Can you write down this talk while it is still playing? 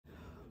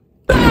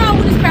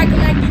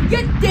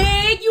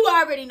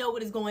already know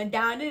what is going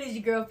down. It is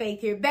your girl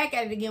Fake here, back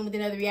at it again with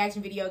another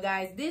reaction video,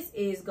 guys. This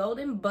is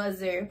Golden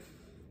Buzzer,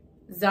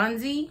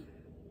 Mzansi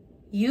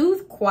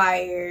Youth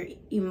Choir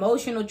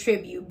emotional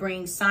tribute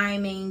brings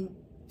Simon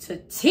to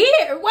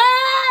tears.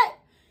 What?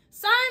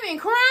 Simon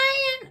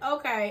crying?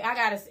 Okay, I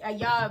gotta.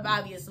 Y'all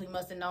obviously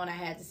must have known I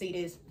had to see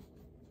this.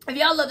 If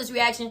y'all love this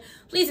reaction,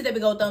 please hit that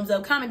big old thumbs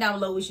up. Comment down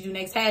below what we should do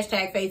next.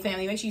 Hashtag Faith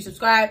Family. Make sure you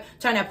subscribe.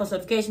 Turn that post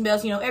notification bell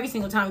so you know every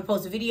single time we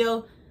post a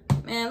video.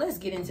 Man, let's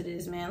get into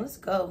this, man. Let's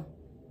go.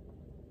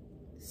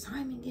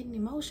 Simon getting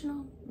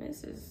emotional?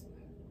 This is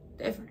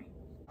different.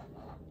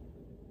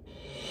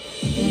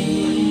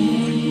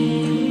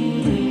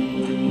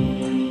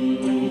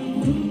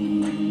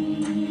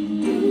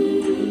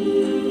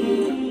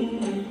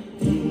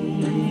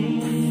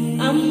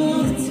 I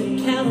moved to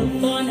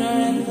California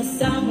in the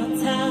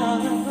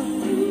summertime.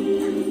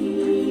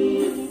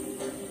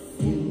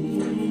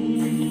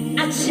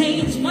 I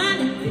changed my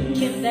name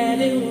thinking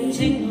that it would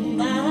change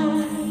my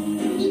life.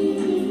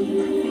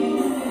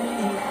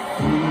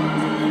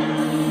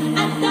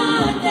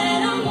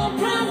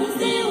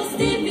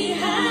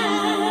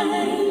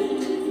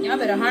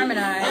 Better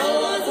harmonize. I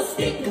was a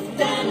stick of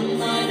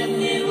dynamite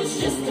and it was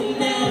just a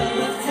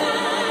matter of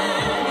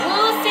time.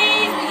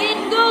 Ghosties, we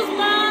getting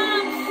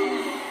goosebumps.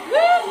 Woo!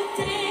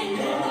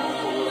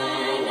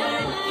 I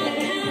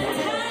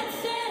can't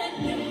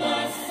second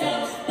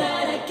myself,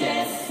 but I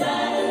guess I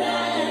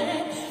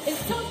lied.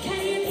 It's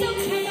okay, it's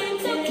okay,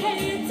 it's okay,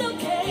 it's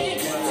okay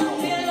to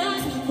be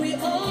lost. We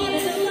all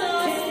get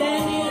lost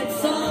and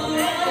it's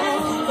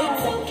alright.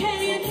 It's okay,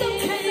 it's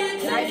okay,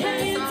 it's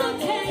okay, it's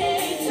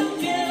okay to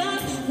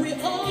be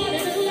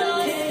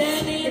lost.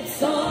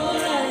 It's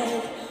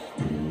alright.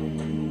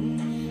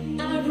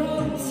 I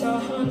wrote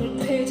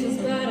 100 pages,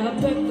 but I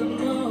bet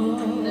them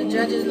all. The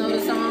judges know the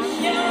song.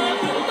 Yeah, I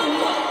bet them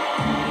all.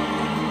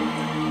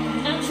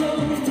 I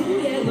drove through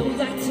yellow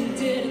lights and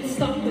didn't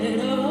stop at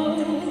all.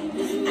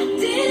 I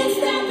didn't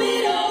stop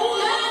at all.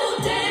 Oh,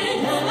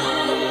 dang, I'm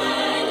out of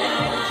my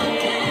life. I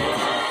can't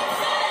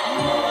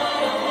know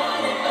what I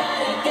wanted,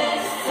 but I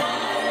guess I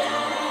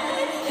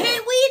lied.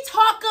 Can we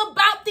talk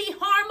about the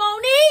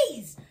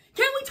harmonies?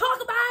 Can we talk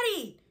about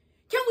it?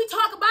 Can we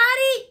talk about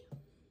it?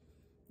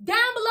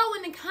 Down below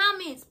in the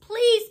comments,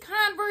 please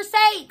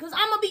conversate, because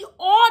I'm going to be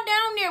all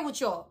down there with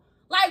y'all.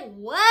 Like,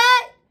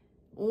 what?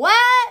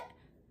 What?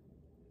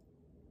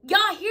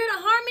 Y'all hear the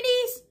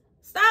harmonies?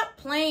 Stop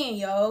playing,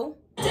 yo.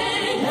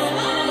 Dang, I'm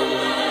out of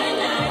my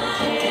life.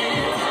 I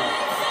can't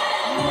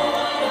know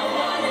what I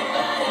wanted,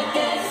 but I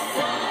guess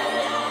I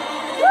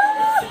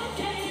lied. It's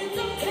okay, it's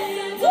okay,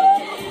 it's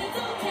okay, it's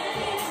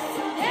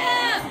okay.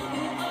 Yeah.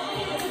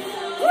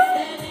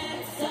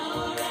 It's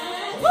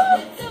alright.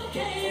 It's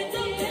okay, it's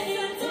okay,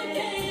 it's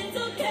okay, it's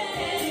okay.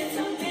 It's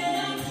okay.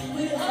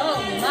 Oh,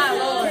 my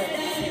Lord.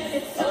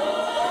 It's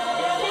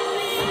alright.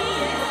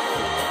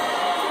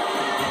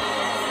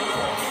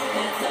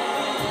 It's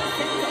alright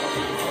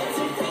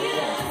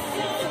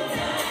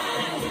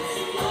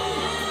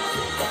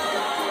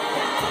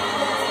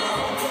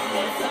to feel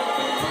sometimes. It's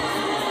alright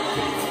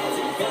to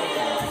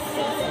feel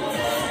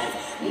sometimes.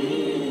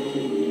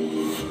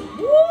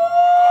 Woo!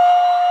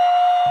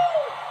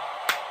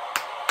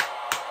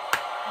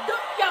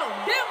 Yo,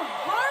 them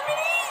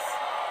harmonies?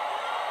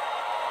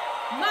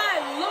 My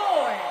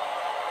Lord.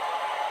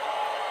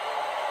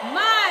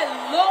 My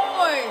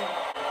Lord.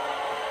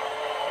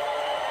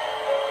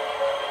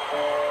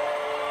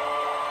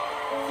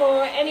 For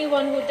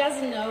anyone who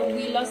doesn't know,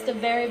 we lost a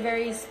very,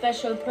 very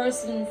special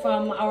person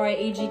from our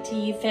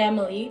AGT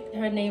family.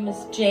 Her name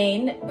is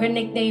Jane. Her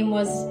nickname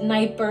was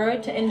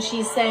Nightbird, and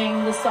she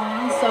sang the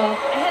song. So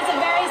it has a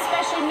very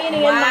special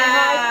meaning in my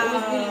heart. It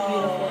was really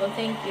beautiful.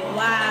 Thank you.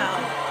 Wow.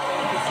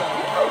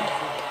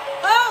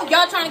 Oh,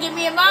 y'all trying to get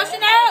me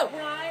emotional?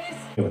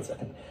 One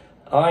second.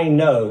 I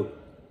know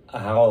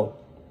how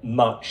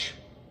much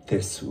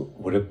this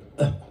would have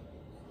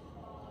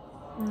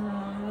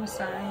I'm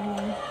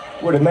sorry.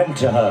 would have meant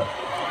to her.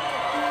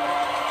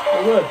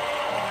 It would.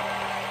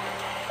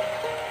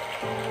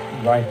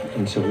 Right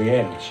until the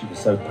end, she was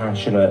so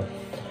passionate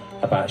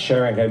about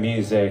sharing her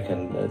music,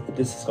 and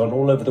this has gone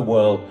all over the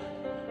world.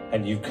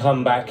 And you've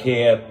come back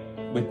here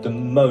with the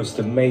most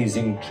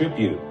amazing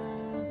tribute.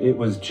 It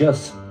was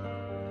just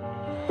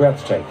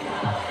breathtaking,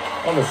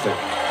 honestly.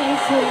 Thank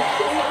you.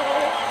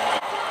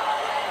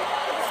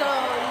 So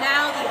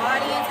now the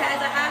audience has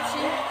an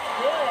option?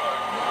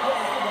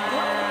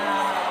 Wow.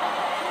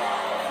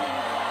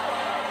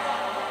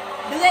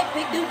 Do they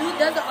pick,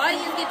 does the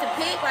audience get to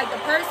pick, like, the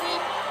person?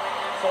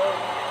 So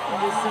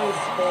this is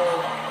for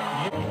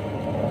you.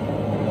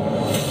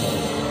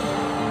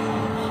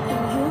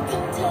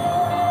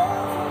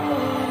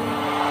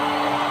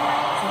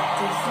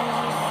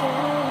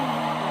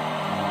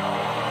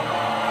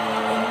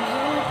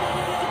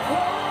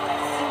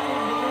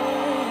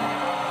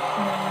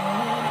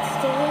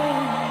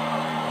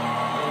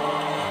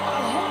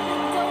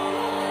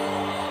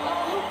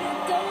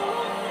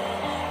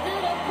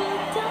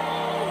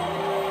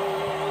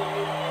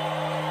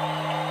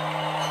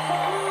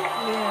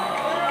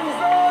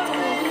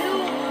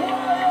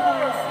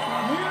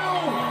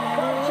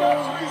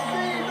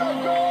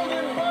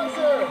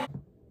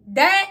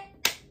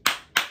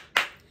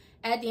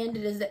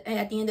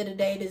 end of the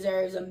day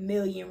deserves a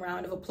million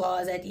round of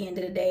applause. At the end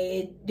of the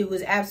day, it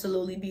was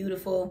absolutely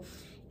beautiful.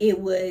 It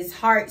was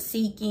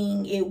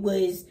heart-seeking. It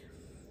was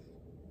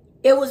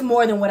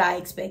more than what I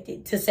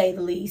expected, to say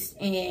the least.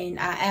 And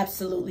I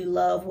absolutely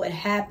love what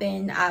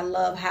happened. I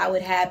love how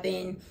it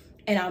happened.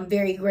 And I'm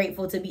very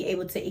grateful to be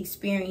able to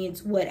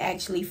experience what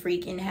actually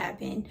freaking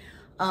happened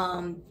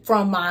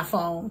from my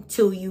phone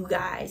to you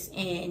guys.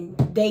 And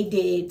they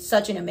did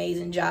such an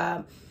amazing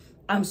job.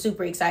 I'm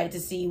super excited to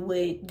see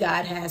what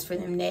God has for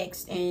them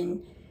next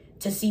and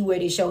to see where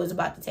this show is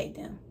about to take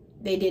them.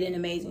 They did an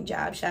amazing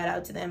job. Shout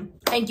out to them.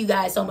 Thank you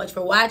guys so much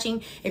for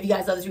watching. If you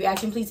guys love this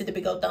reaction, please hit the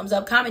big old thumbs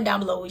up. Comment down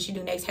below what we should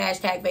do next.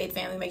 Hashtag Faith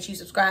Family. Make sure you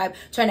subscribe.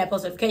 Turn that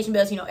post notification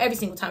bell so you know every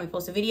single time we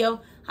post a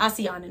video. I'll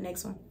see y'all in the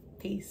next one.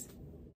 Peace.